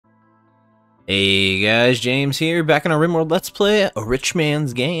Hey guys, James here, back in our Rimworld Let's Play, a rich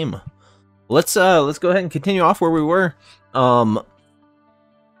man's game. Let's go ahead and continue off where we were. So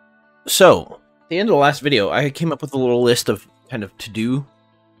at the end of the last video, I came up with a little list of kind of to-do,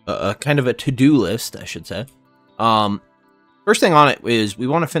 kind of a to-do list, I should say. First thing on it is we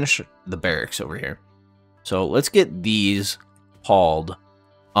want to finish the barracks over here. So let's get these hauled.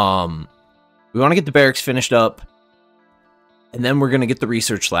 We want to get the barracks finished up, and then we're gonna get the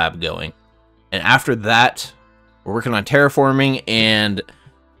research lab going. And after that, we're working on terraforming, and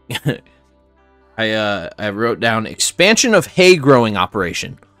I wrote down expansion of hay growing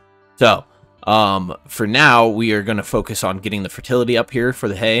operation. So, for now, we are going to focus on getting the fertility up here for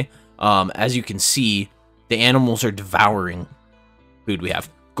the hay. As you can see, the animals are devouring food we have.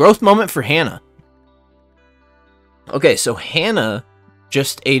 Growth moment for Hannah. Okay, so Hannah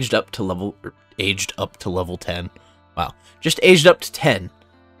just aged up to level 10. Wow, just aged up to 10.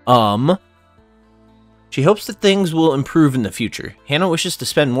 She hopes that things will improve in the future. Hannah wishes to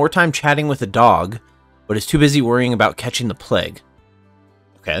spend more time chatting with a dog, but is too busy worrying about catching the plague.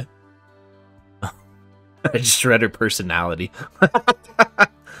 Okay. I just read her personality.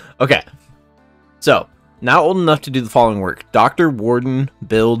 Okay. So, now old enough to do the following work. Doctor, Warden,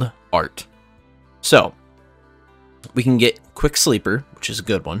 Build, Art. So, we can get Quick Sleeper, which is a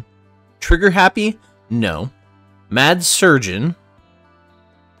good one. Trigger Happy? No. Mad Surgeon?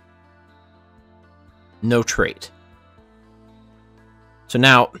 No trait. So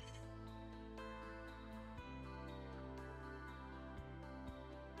now,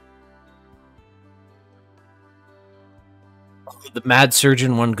 the Mad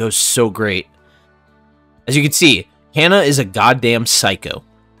Surgeon one goes so great. As you can see, Hannah is a goddamn psycho.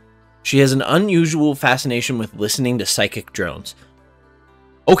 She has an unusual fascination with listening to psychic drones.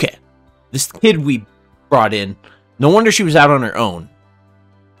 Okay, this kid we brought in, no wonder she was out on her own.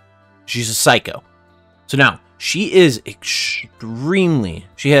 She's a psycho. So now, she is extremely...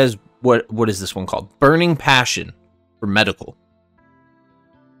 She has, what is this one called? Burning Passion for medical.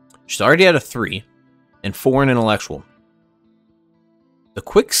 She's already at a 3, and 4 in intellectual. The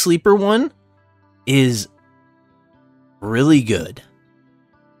Quick Sleeper one is really good.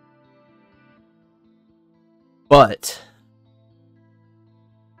 But...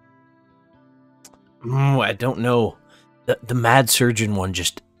 I don't know. The Mad Surgeon one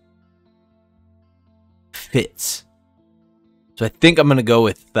just... fits. So I think I'm going to go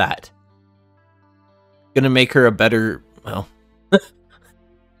with that. Going to make her a better, well,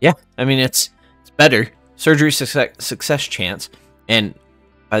 yeah, I mean, it's better. Surgery success chance. And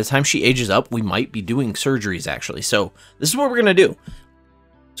by the time she ages up, we might be doing surgeries, actually. So this is what we're going to do.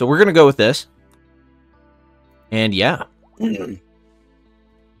 So we're going to go with this. And yeah.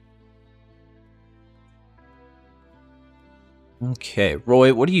 Okay,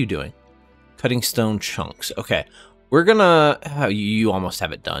 Roy, what are you doing? Cutting stone chunks. Okay, we're gonna. You almost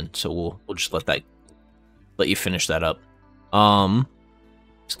have it done, so we'll just let you finish that up.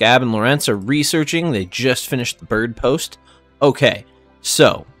 Scab and Lawrence are researching. They just finished the bird post. Okay,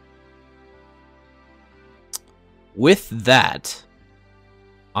 so with that,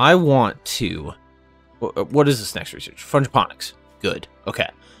 I want to. What is this next research? Fungiponics. Good. Okay,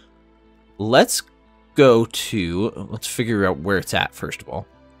 let's go to. Let's figure out where it's at first of all.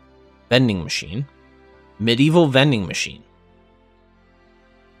 Vending machine. Medieval vending machine.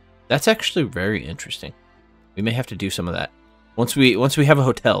 That's actually very interesting. We may have to do some of that. Once we have a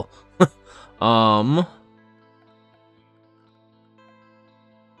hotel.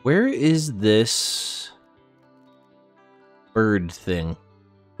 Where is this bird thing?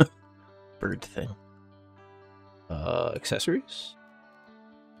 Bird thing. Accessories?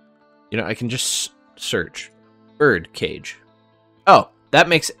 You know, I can just search. Bird cage. Oh, that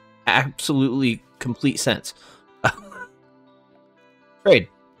makes absolutely complete sense. Trade.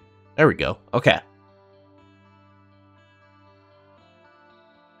 There we go. Okay.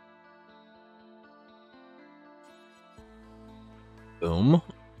 Boom.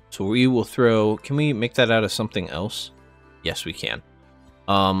 So we will throw... Can we make that out of something else? Yes, we can.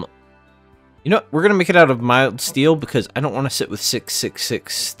 You know what? We're going to make it out of mild steel because I don't want to sit with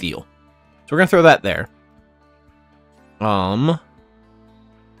 666 steel. So we're going to throw that there.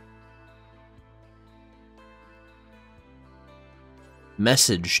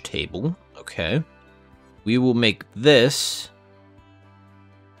 Message table. Okay. We will make this.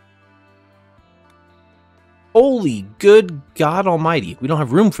 Holy good God almighty. We don't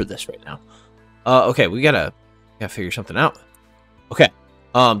have room for this right now. Okay, we gotta figure something out. Okay.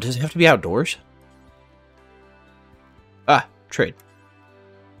 Does it have to be outdoors? Ah, trade.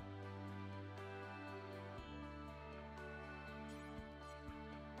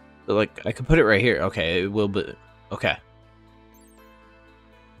 Like, I could put it right here. Okay, it will be... Okay.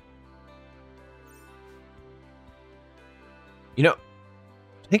 You know,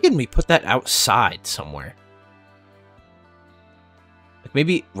 thinking we put that outside somewhere. Like,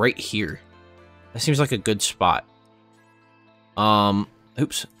 maybe right here. That seems like a good spot.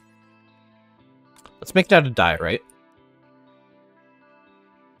 Oops. Let's make that a die, right?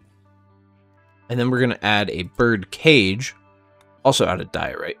 And then we're going to add a bird cage. Also out of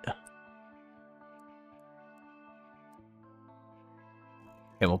die, right?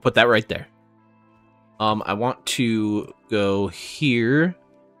 Okay, we'll put that right there. I want to go here.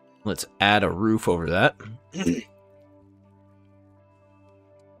 Let's add a roof over that.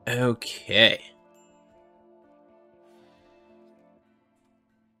 Okay.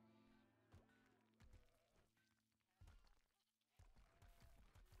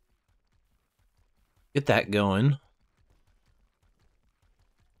 Get that going.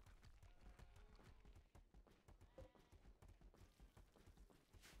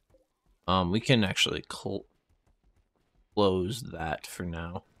 We can actually close that for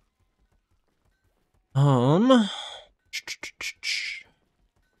now.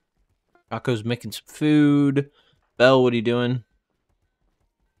 Rocco's making some food. Belle, what are you doing?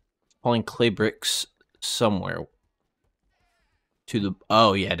 Pulling clay bricks somewhere. To the...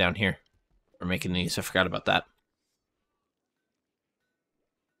 Oh, yeah, down here. We're making these. I forgot about that.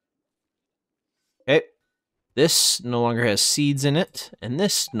 Okay. This no longer has seeds in it. And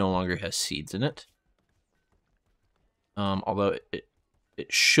this no longer has seeds in it. Although it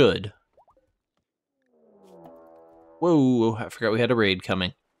should. Whoa, I forgot we had a raid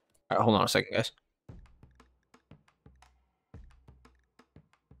coming. All right, hold on a second, guys.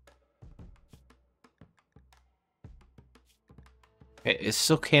 Okay, it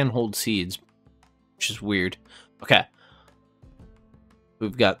still can hold seeds, which is weird. Okay.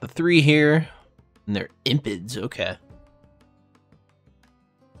 We've got the 3 here, and they're impids, okay.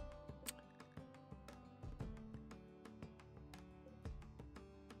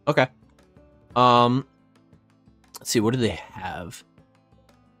 Okay. Let's see, what do they have?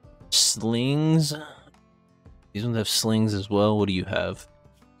 Slings? These ones have slings as well. What do you have?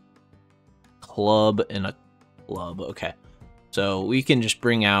 Club and a club, okay. So we can just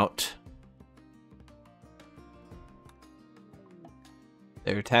bring out...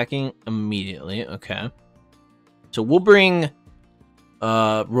 They're attacking immediately, okay. So we'll bring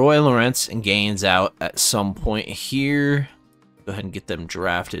Roy, Lawrence, and Gaines out at some point here. Go ahead and get them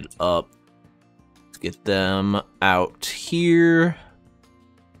drafted up. Let's get them out here.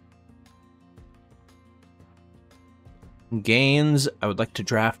 Gaines, I would like to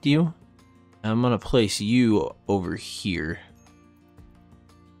draft you. I'm going to place you over here.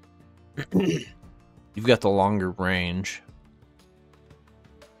 You've got the longer range.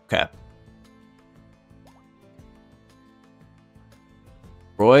 Okay.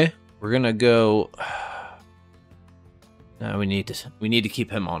 Roy, we're gonna go. No, we need to keep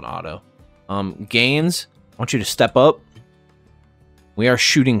him on auto. Gaines, I want you to step up. We are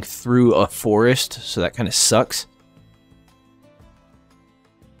shooting through a forest, so that kind of sucks.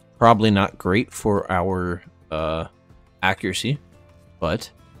 Probably not great for our accuracy, but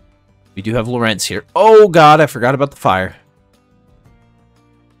we do have Lawrence here. Oh God, I forgot about the fire.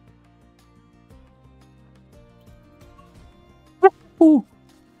 Ooh.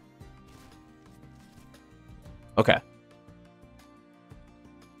 Okay.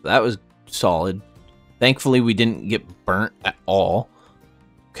 That was solid. Thankfully, we didn't get burnt at all.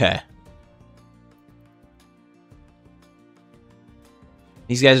 Okay.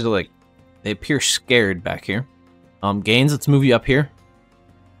 These guys are like, they appear scared back here. Gaines, let's move you up here.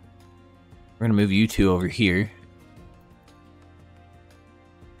 We're gonna move you 2 over here.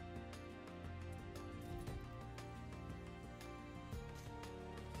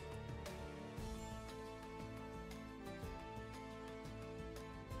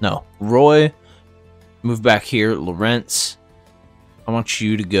 No, Roy, move back here. Lawrence, I want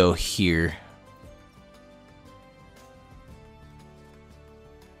you to go here.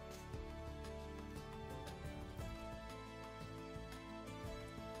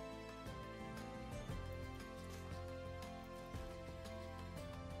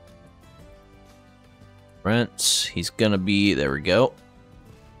 Lawrence, he's gonna be, there we go.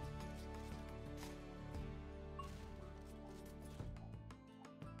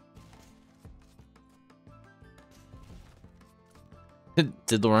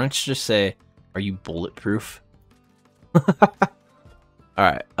 Did Lawrence just say, "Are you bulletproof?"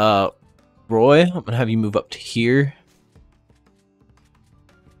 Alright, Roy, I'm gonna have you move up to here.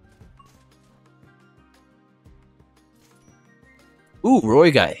 Ooh,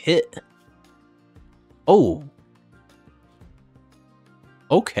 Roy got hit. Oh.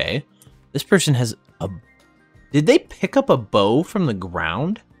 Okay. This person has a... Did they pick up a bow from the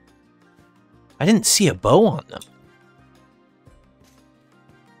ground? I didn't see a bow on them.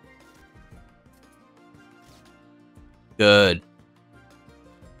 Good.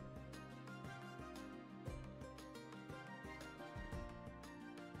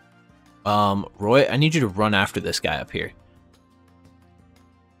 Roy, I need you to run after this guy up here.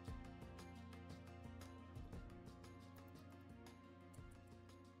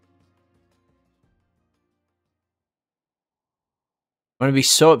 I'm gonna be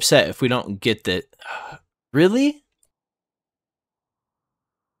so upset if we don't get that. Really?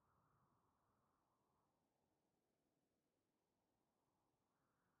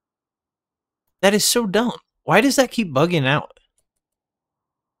 That is so dumb. Why does that keep bugging out?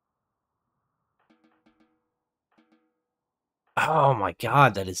 Oh my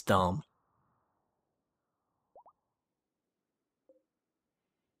god, that is dumb.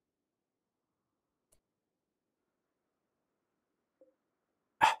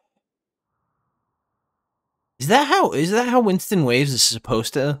 Is that how Winston Waves is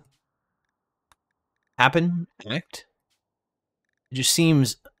supposed to happen? Act? It just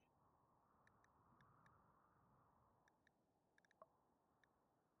seems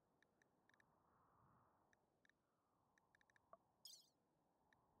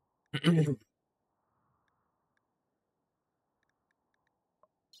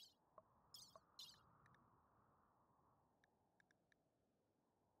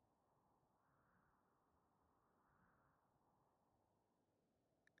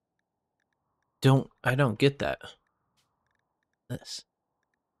I don't get that. This.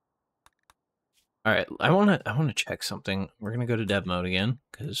 All right, I want to check something. We're going to go to dev mode again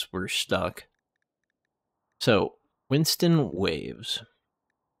cuz we're stuck. So, Winston Waves.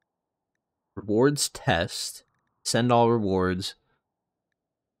 Rewards test. Send all rewards.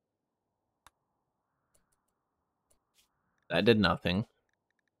 That did nothing.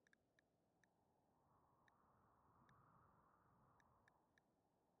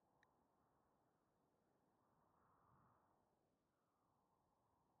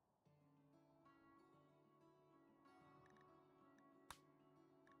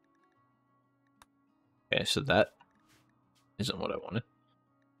 Okay, so that isn't what I wanted.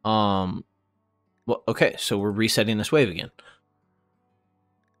 Well, okay, so we're resetting this wave again.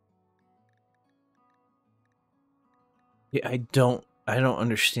 Yeah, I don't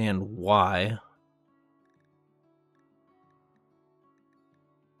understand why.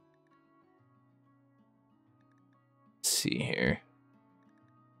 Let's see here.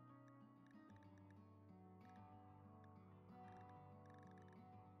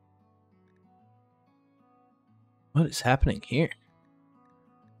 What is happening here?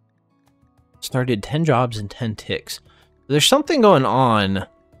 Started 10 jobs and 10 ticks. There's something going on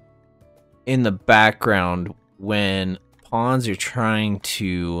in the background when pawns are trying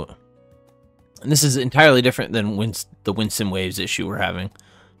to... And this is entirely different than the Winston Waves issue we're having.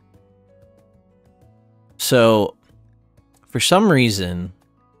 So, for some reason,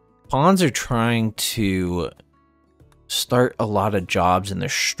 pawns are trying to start a lot of jobs and they're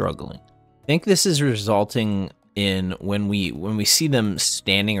struggling. I think this is resulting in when we see them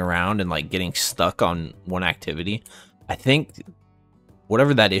standing around and like getting stuck on one activity. I think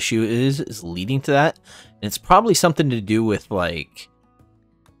whatever that issue is leading to that. And it's probably something to do with like,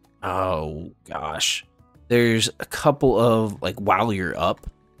 oh gosh, there's a couple of like while you're up,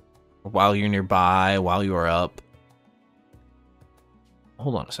 or while you're nearby, while you are up.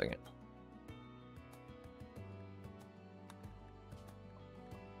 Hold on a second.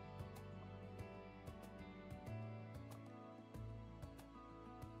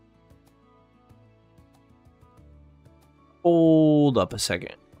 Hold up a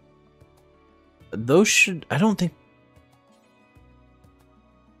second. Those should... I don't think...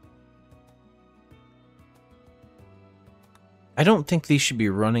 I don't think these should be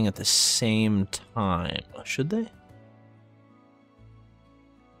running at the same time. Should they?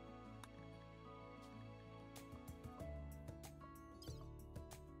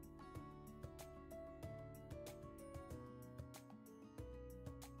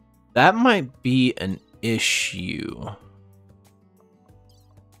 That might be an issue.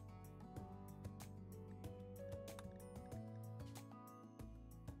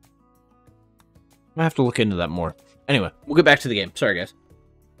 I have to look into that more. Anyway, we'll get back to the game. Sorry, guys.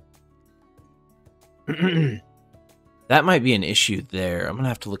 That might be an issue there. I'm gonna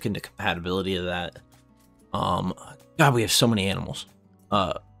have to look into compatibility of that. God, we have so many animals.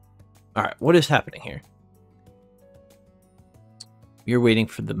 All right, what is happening here? We're waiting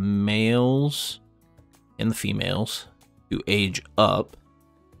for the males and the females to age up.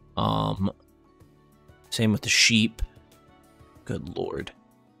 Same with the sheep. Good lord.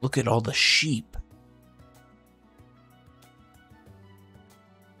 Look at all the sheep.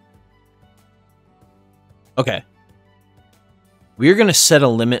 Okay. We're going to set a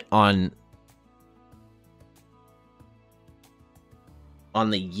limit on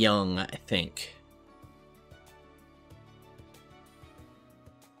the young, I think.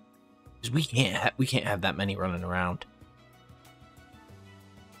 Because we can't have that many running around.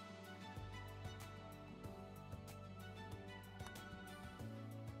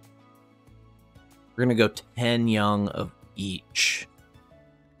 We're going to go 10 young of each.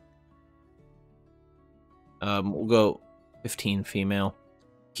 We'll go 15 female.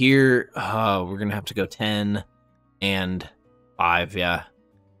 Here, we're going to have to go 10 and 5, yeah.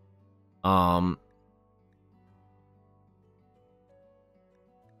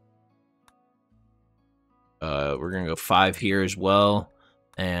 We're going to go 5 here as well.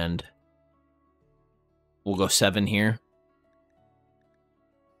 And we'll go 7 here.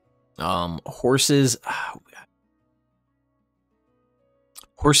 Horses.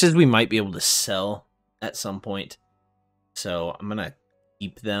 Horses we might be able to sell at some point. So I'm going to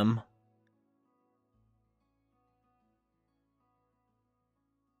keep them.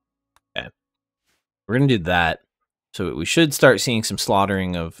 Okay. We're going to do that. So we should start seeing some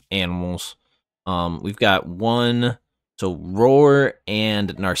slaughtering of animals. We've got 1. So Roar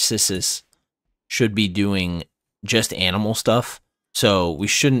and Narcissus should be doing just animal stuff. So we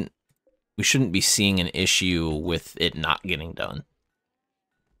shouldn't be seeing an issue with it not getting done.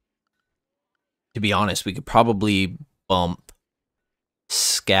 To be honest, we could probably bump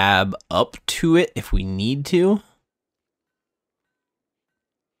Scab up to it if we need to.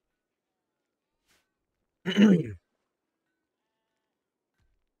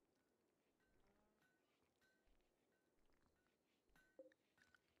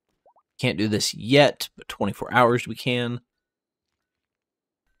 Can't do this yet, but 24 hours we can.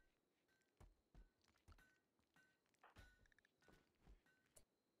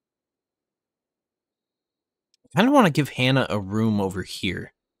 I kind of want to give Hannah a room over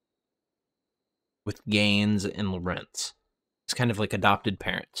here with Gaines and Lawrence. It's kind of like adopted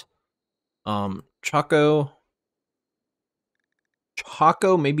parents. Choco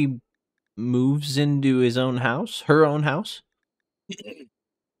maybe moves into his own house, her own house.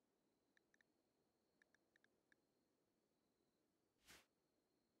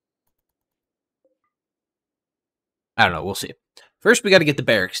 I don't know. We'll see. First, we got to get the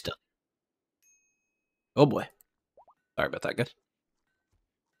barracks done. Oh boy. Sorry about that, guys.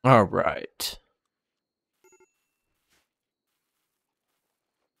 All right.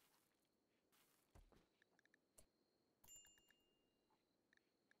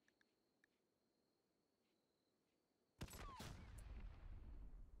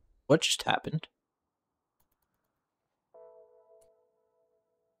 What just happened?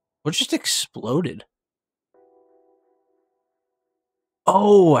 What just exploded?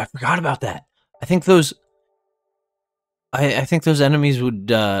 Oh, I forgot about that. I think those enemies would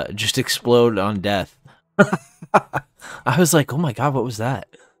just explode on death. I was like, oh my god, what was that?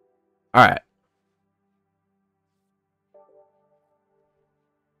 All right.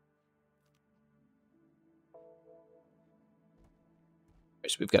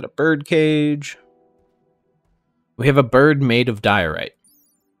 So we've got a bird cage. We have a bird made of diorite.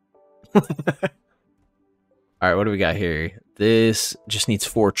 All right, what do we got here? This just needs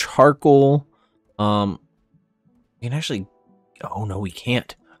 4 charcoal. We can actually... Oh, no, we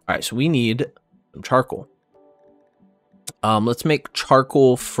can't. All right, so we need some charcoal. Let's make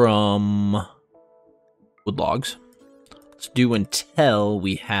charcoal from wood logs. Let's do until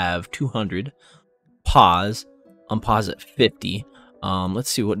we have 200. Pause. Unpause at 50.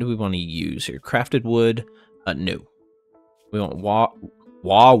 Let's see, what do we want to use here? Crafted wood. No. We want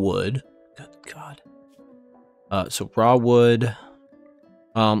raw wood. Good God. So raw wood.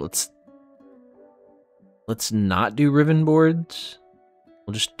 Let's not do riven boards.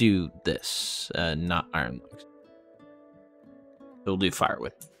 We'll just do this. Not iron logs. We'll do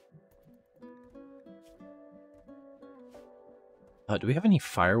firewood. Do we have any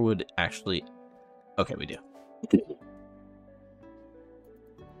firewood actually? Okay, we do.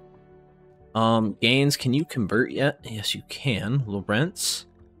 Gaines, can you convert yet? Yes, you can. Lawrence.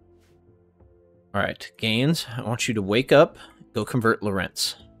 All right, Gaines, I want you to wake up, go convert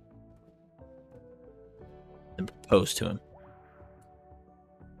Lawrence, and propose to him.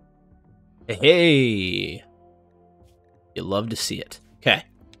 Hey, you love to see it. Okay.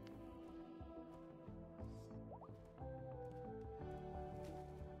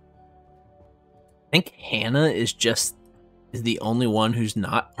 think Hannah is the only one who's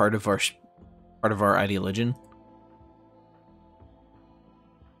not part of our ideology.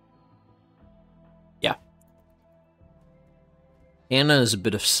 Yeah. Hannah is a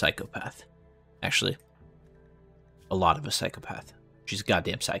bit of psychopath. Actually, a lot of a psychopath. She's a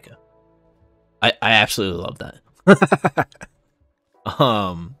goddamn psycho. I absolutely love that.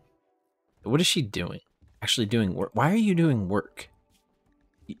 What is she doing? Actually doing work. Why are you doing work?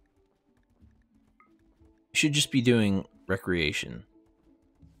 You should just be doing recreation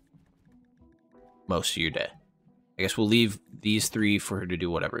most of your day. I guess we'll leave these 3 for her to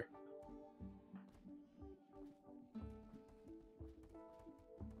do whatever.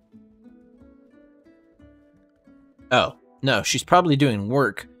 Oh, no, she's probably doing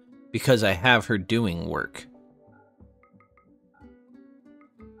work because I have her doing work.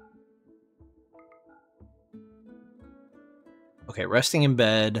 Okay, resting in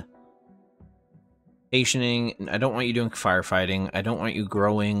bed. Stationing. I don't want you doing firefighting. I don't want you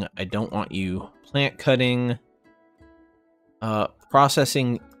growing. I don't want you plant cutting.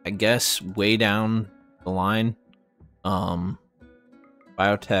 Processing, I guess, way down the line. Biotech,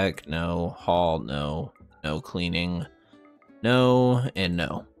 no. Haul, no. No cleaning. No, and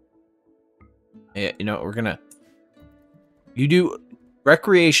no. Yeah, you know, we're gonna... You do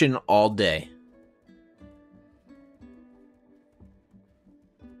recreation all day.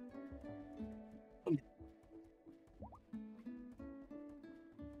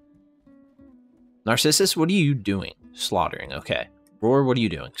 Narcissus, what are you doing? Slaughtering, okay. Roar, what are you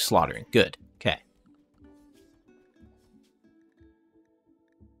doing? Slaughtering, good, okay.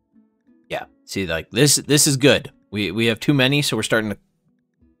 Yeah, see, like, this is good. We have too many, so we're starting to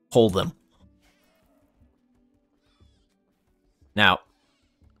hold them. Now,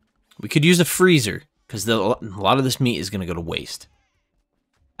 we could use a freezer, because a lot of this meat is going to go to waste.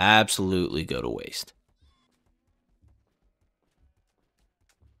 Absolutely go to waste.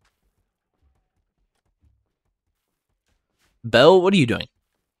 Belle, what are you doing?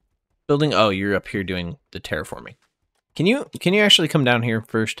 Building? Oh, you're up here doing the terraforming. Can you actually come down here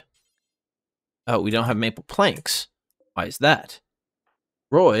first? Oh, we don't have maple planks. Why is that?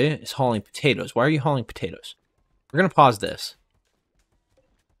 Roy is hauling potatoes. Why are you hauling potatoes? We're going to pause this.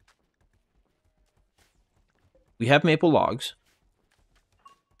 We have maple logs.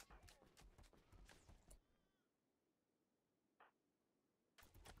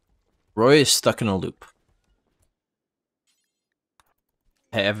 Roy is stuck in a loop.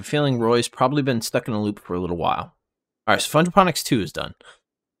 I have a feeling Roy's probably been stuck in a loop for a little while. All right, so Fungoponics 2 is done.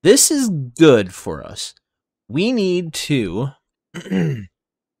 This is good for us. We need to... I'm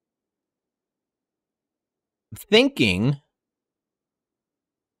thinking...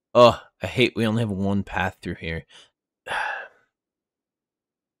 Oh, I hate we only have one path through here.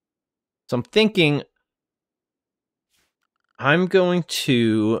 So I'm thinking... I'm going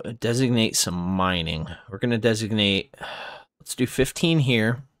to designate some mining. We're going to designate... Let's do 15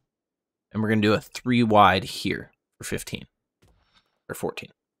 here. And we're going to do a 3 wide here for 15. Or 14.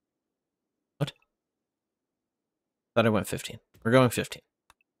 What? Thought I went 15. We're going 15.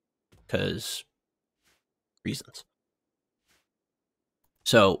 Because reasons.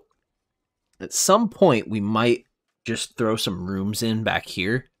 So at some point we might just throw some rooms in back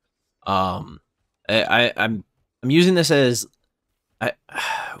here. I'm using this as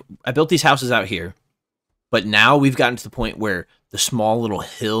I built these houses out here, but now we've gotten to the point where the small little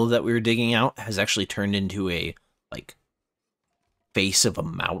hill that we were digging out has actually turned into a like face of a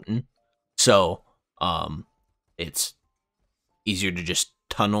mountain. So it's easier to just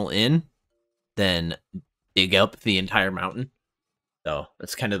tunnel in than dig up the entire mountain. So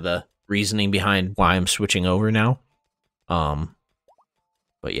that's kind of the reasoning behind why I'm switching over now.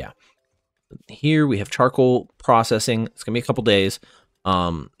 But yeah. Here we have charcoal processing. It's gonna be a couple days.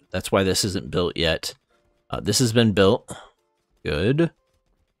 That's why this isn't built yet. This has been built. Good.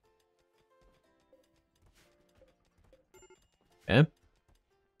 Okay.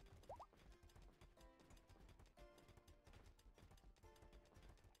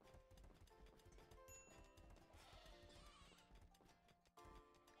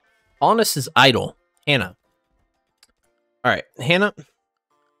 Honest is idle. Hannah. All right, Hannah.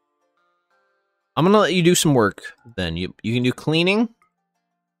 I'm gonna let you do some work. Then you can do cleaning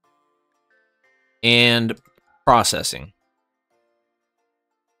and processing.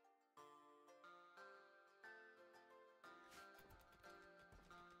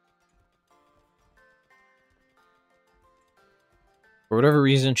 For whatever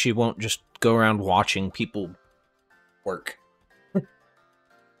reason, she won't just go around watching people work.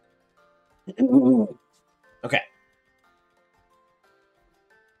 Okay.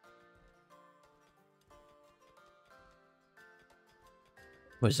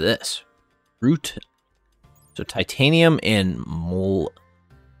 What is this? Root. So titanium and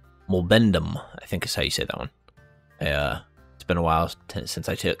molybdenum, I think is how you say that one. It's been a while since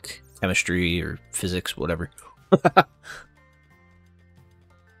I took chemistry or physics, whatever.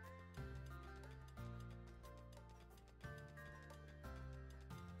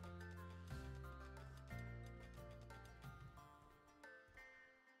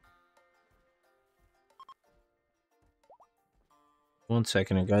 One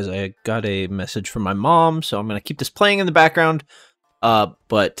second, guys. I got a message from my mom, so I'm gonna keep this playing in the background.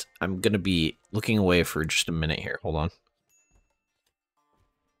 But I'm gonna be looking away for just a minute here. Hold on.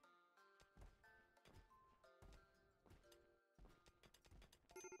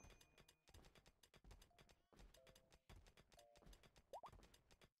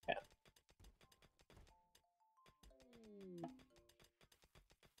 Yeah.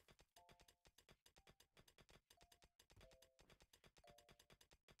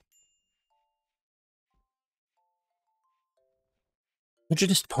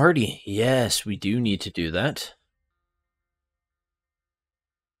 Indigenous party. Yes, we do need to do that.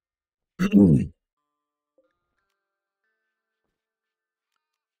 Ooh.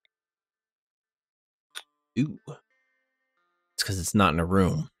 It's because it's not in a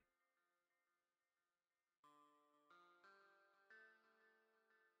room.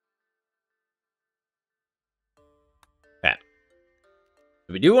 Okay.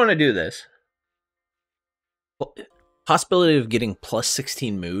 We do want to do this. Well, possibility of getting plus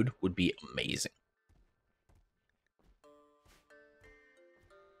 16 mood would be amazing.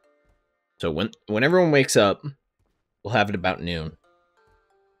 So when everyone wakes up, we'll have it about noon.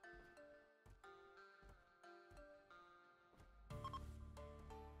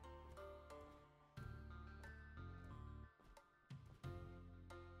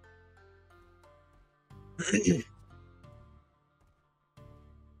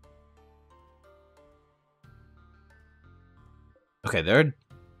 Okay, there are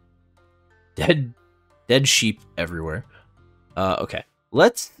dead sheep everywhere. Okay.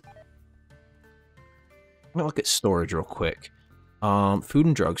 I'm gonna look at storage real quick. Food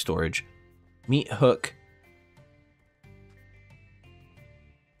and drug storage. Meat hook.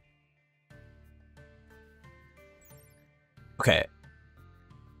 Okay.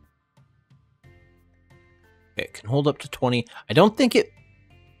 It can hold up to 20. I don't think it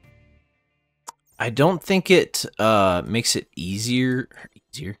makes it easier.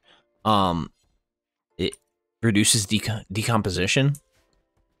 It reduces decomposition.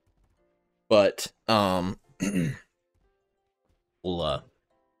 But we'll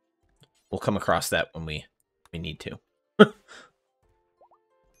come across that when we need to.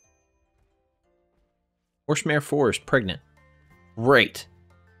 Horsemare 4 is pregnant. Great.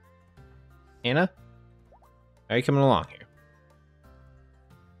 Anna, how are you coming along here?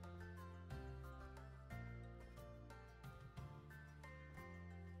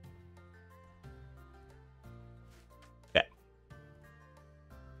 Okay.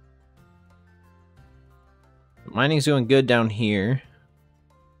 Mining's doing good down here.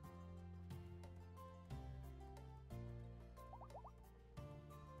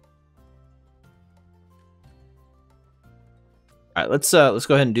 All right, let's go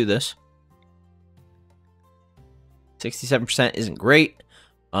ahead and do this. 67% isn't great.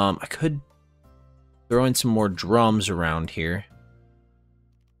 I could throw in some more drums around here.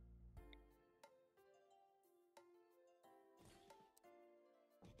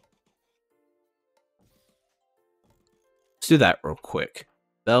 Let's do that real quick.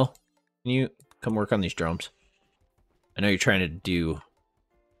 Belle, can you come work on these drums? I know you're trying to do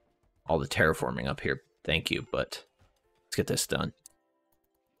all the terraforming up here. Thank you, but let's get this done.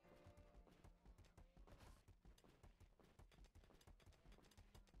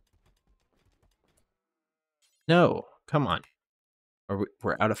 No, come on.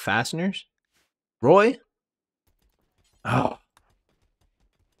 We're out of fasteners? Roy? Oh.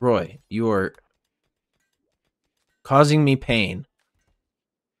 Roy, you are causing me pain.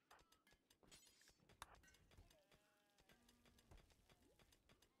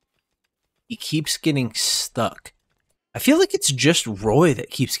 He keeps getting stuck. I feel like it's just Roy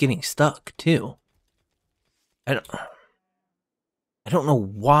that keeps getting stuck, too. I don't know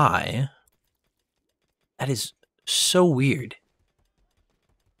why. That is so weird.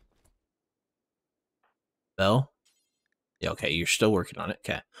 Belle? Yeah, okay, you're still working on it.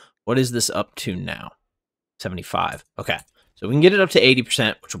 Okay. What is this up to now? 75. Okay. So we can get it up to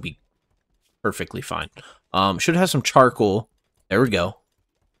 80%, which will be perfectly fine. Should have some charcoal. There we go.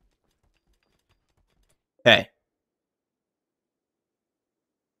 Okay.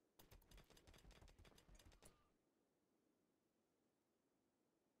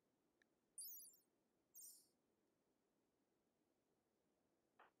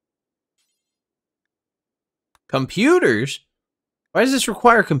 Computers? Why does this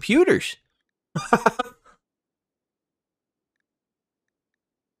require computers?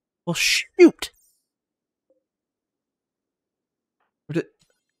 Well, shoot.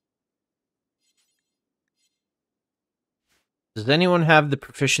 Does anyone have the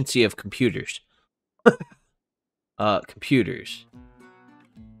proficiency of computers? Computers.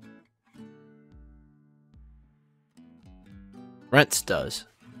 Rents does.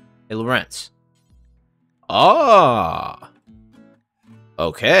 Hey, Lawrence. Ah.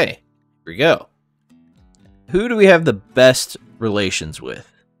 Okay. Here we go. Who do we have the best relations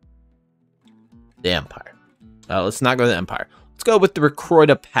with? The Empire. Let's not go to the Empire. Let's go with the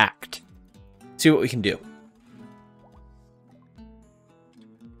Recruita Pact. See what we can do.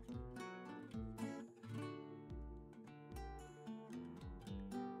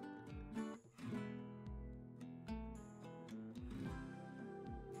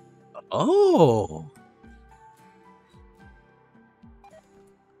 Oh.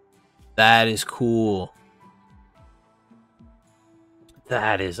 That is cool.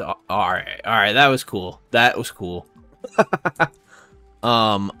 That is all right. All right, that was cool. That was cool.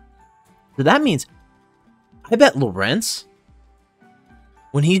 So that means I bet Lawrence,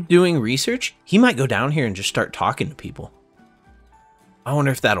 when he's doing research, he might go down here and just start talking to people. I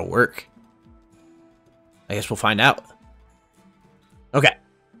wonder if that'll work. I guess we'll find out. Okay.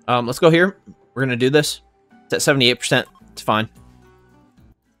 Let's go here. We're gonna do this. It's at 78%. It's fine.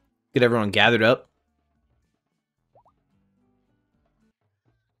 Get everyone gathered up.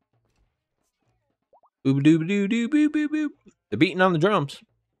 Boop doo doo doo boop boop boop. They're beating on the drums.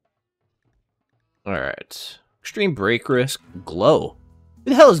 All right. Extreme break risk. Glow. Who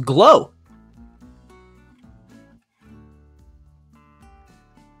the hell is Glow?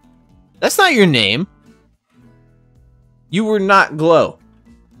 That's not your name. You were not Glow.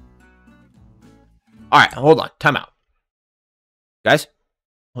 All right, hold on. Time out. Guys,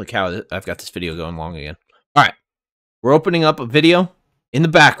 holy cow, I've got this video going long again. All right, we're opening up a video in the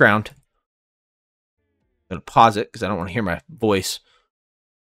background. I'm going to pause it because I don't want to hear my voice.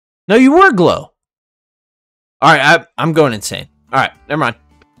 No, you were Glow. All right, I'm going insane. All right, never mind.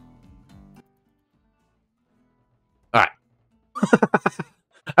 All right.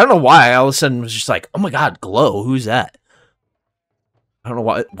 I don't know why I all of a sudden was just like, oh my god, Glow, who's that? I don't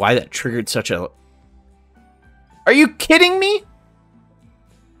know why that triggered such a... Are you kidding me?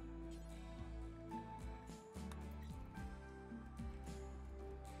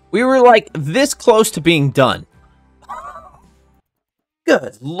 We were like this close to being done.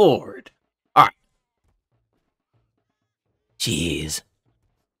 Good lord. All right. Jeez. Is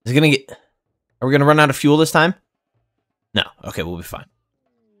it gonna get... Are we gonna run out of fuel this time? No. Okay, we'll be fine.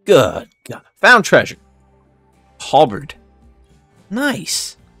 Good god. Found treasure. Halberd.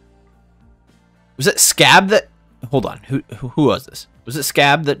 Nice. Was it Scab that... Hold on. Who was this? Was it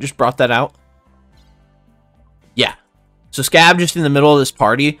Scab that just brought that out? Yeah. So Scab just in the middle of this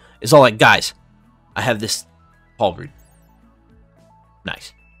party is all like, guys, I have this halberd.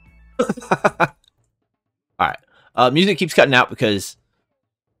 Nice. Alright. Music keeps cutting out because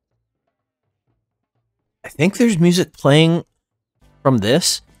I think there's music playing from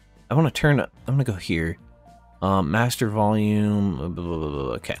this. I want to turn up. I'm going to go here. Master volume. Blah, blah, blah,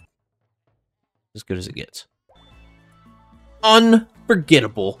 blah. Okay. As good as it gets.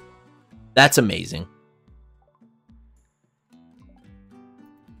 Unforgettable. That's amazing.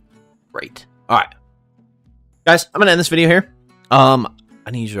 Great. Alright. Guys, I'm going to end this video here. I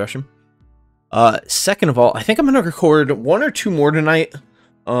need to use the restroom. Second of all, I think I'm going to record 1 or 2 more tonight.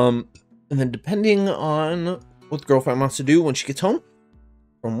 And then depending on what the girlfriend wants to do when she gets home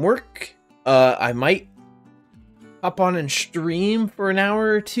from work, I might hop on and stream for an hour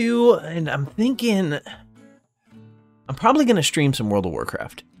or 2. And I'm thinking... I'm probably going to stream some World of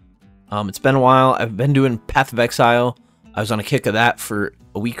Warcraft. It's been a while. I've been doing Path of Exile. I was on a kick of that for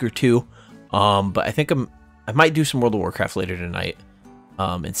a week or 2. But I think I might do some World of Warcraft later tonight.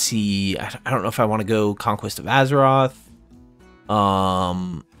 And see... I don't know if I want to go Conquest of Azeroth.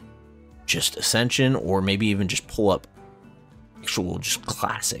 Just Ascension. Or maybe even just pull up actual just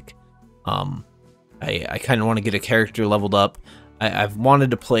Classic. I kind of want to get a character leveled up. I've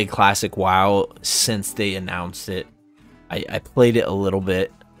wanted to play Classic WoW since they announced it. I played it a little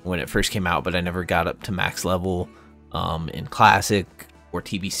bit when it first came out, but I never got up to max level in Classic or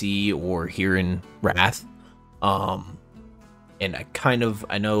TBC or here in Wrath. And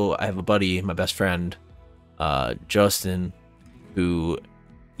I know I have a buddy, my best friend, Justin, who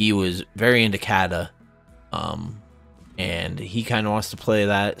he was very into Kata, and he kind of wants to play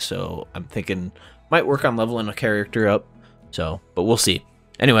that, so I'm thinking might work on leveling a character up. So, but we'll see.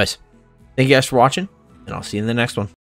 Anyways, thank you guys for watching. and I'll see you in the next one.